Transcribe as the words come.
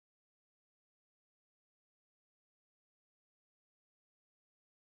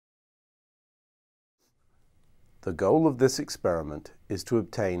The goal of this experiment is to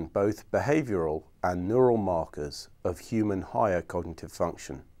obtain both behavioral and neural markers of human higher cognitive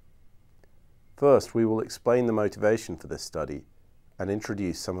function. First, we will explain the motivation for this study and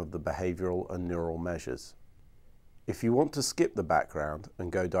introduce some of the behavioral and neural measures. If you want to skip the background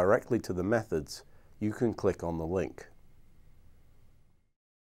and go directly to the methods, you can click on the link.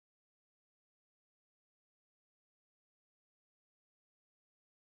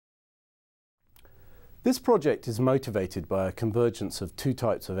 This project is motivated by a convergence of two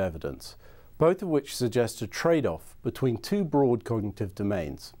types of evidence, both of which suggest a trade-off between two broad cognitive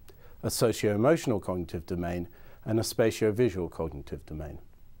domains, a socio-emotional cognitive domain and a spatio-visual cognitive domain.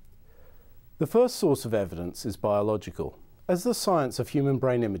 The first source of evidence is biological. As the science of human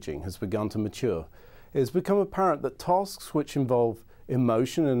brain imaging has begun to mature, it has become apparent that tasks which involve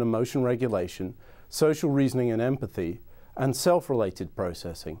emotion and emotion regulation, social reasoning and empathy, and self-related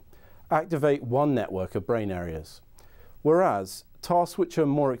processing activate one network of brain areas, whereas tasks which are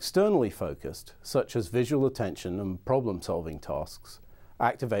more externally focused, such as visual attention and problem-solving tasks,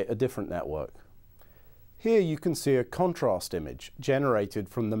 activate a different network. Here you can see a contrast image generated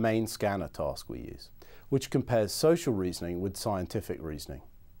from the main scanner task we use, which compares social reasoning with scientific reasoning.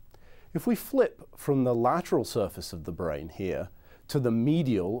 If we flip from the lateral surface of the brain here to the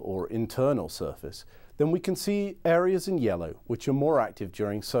medial or internal surface, then we can see areas in yellow which are more active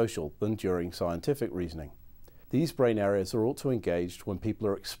during social than during scientific reasoning. These brain areas are also engaged when people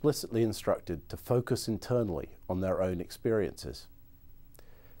are explicitly instructed to focus internally on their own experiences.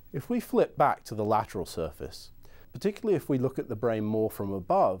 If we flip back to the lateral surface, particularly if we look at the brain more from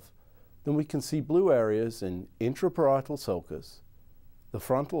above, then we can see blue areas in intraparietal sulcus, the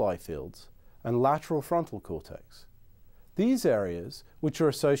frontal eye fields, and lateral frontal cortex. These areas, which are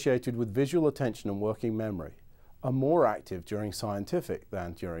associated with visual attention and working memory, are more active during scientific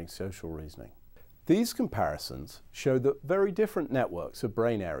than during social reasoning. These comparisons show that very different networks of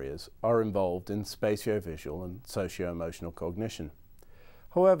brain areas are involved in spatio-visual and socio-emotional cognition.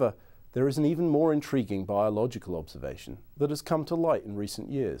 However, there is an even more intriguing biological observation that has come to light in recent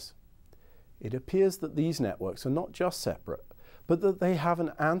years. It appears that these networks are not just separate, but that they have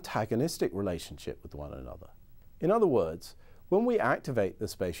an antagonistic relationship with one another. In other words, when we activate the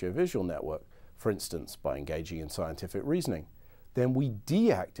spatio-visual network, for instance by engaging in scientific reasoning, then we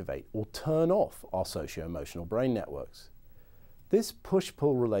deactivate or turn off our socio-emotional brain networks. This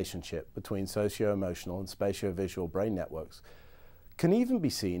push-pull relationship between socio-emotional and spatio-visual brain networks can even be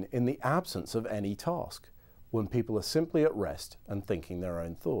seen in the absence of any task, when people are simply at rest and thinking their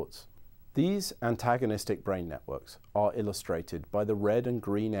own thoughts. These antagonistic brain networks are illustrated by the red and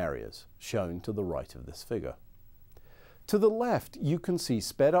green areas shown to the right of this figure. To the left, you can see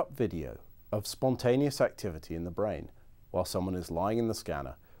sped-up video of spontaneous activity in the brain while someone is lying in the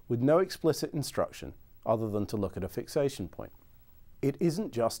scanner with no explicit instruction other than to look at a fixation point. It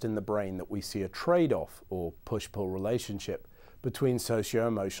isn't just in the brain that we see a trade-off or push-pull relationship between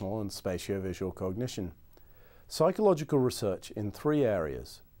socio-emotional and spatio-visual cognition. Psychological research in three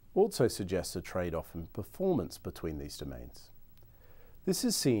areas also suggests a trade-off in performance between these domains. This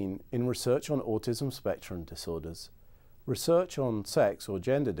is seen in research on autism spectrum disorders, research on sex or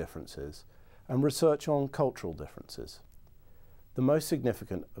gender differences, and research on cultural differences. The most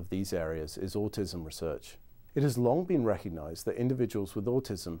significant of these areas is autism research. It has long been recognized that individuals with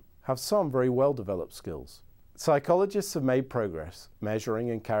autism have some very well-developed skills. Psychologists have made progress measuring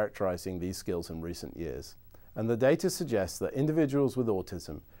and characterizing these skills in recent years, and the data suggests that individuals with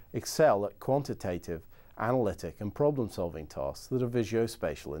autism excel at quantitative, analytic, and problem-solving tasks that are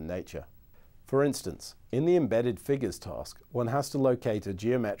visuospatial in nature. For instance, in the embedded figures task, one has to locate a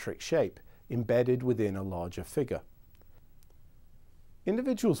geometric shape embedded within a larger figure.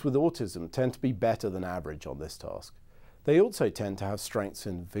 Individuals with autism tend to be better than average on this task. They also tend to have strengths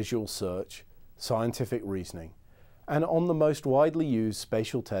in visual search, scientific reasoning, and on the most widely used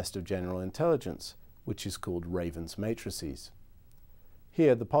spatial test of general intelligence, which is called Raven's matrices.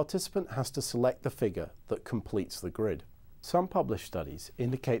 Here, the participant has to select the figure that completes the grid. Some published studies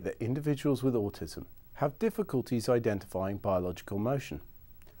indicate that individuals with autism have difficulties identifying biological motion.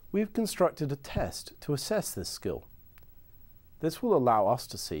 We've constructed a test to assess this skill. This will allow us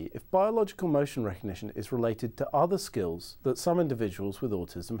to see if biological motion recognition is related to other skills that some individuals with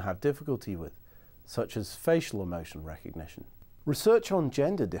autism have difficulty with, such as facial emotion recognition. Research on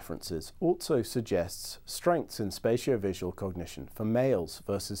gender differences also suggests strengths in spatio-visual cognition for males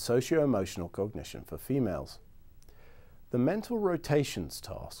versus socio-emotional cognition for females. The mental rotations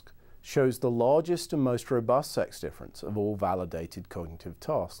task shows the largest and most robust sex difference of all validated cognitive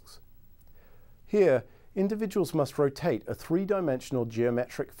tasks. Here, individuals must rotate a three-dimensional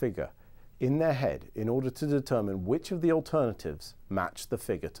geometric figure in their head in order to determine which of the alternatives match the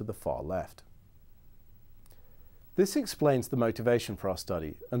figure to the far left. This explains the motivation for our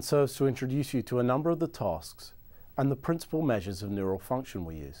study and serves to introduce you to a number of the tasks and the principal measures of neural function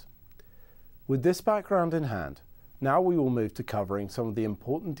we use. With this background in hand, now we will move to covering some of the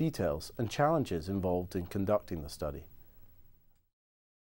important details and challenges involved in conducting the study.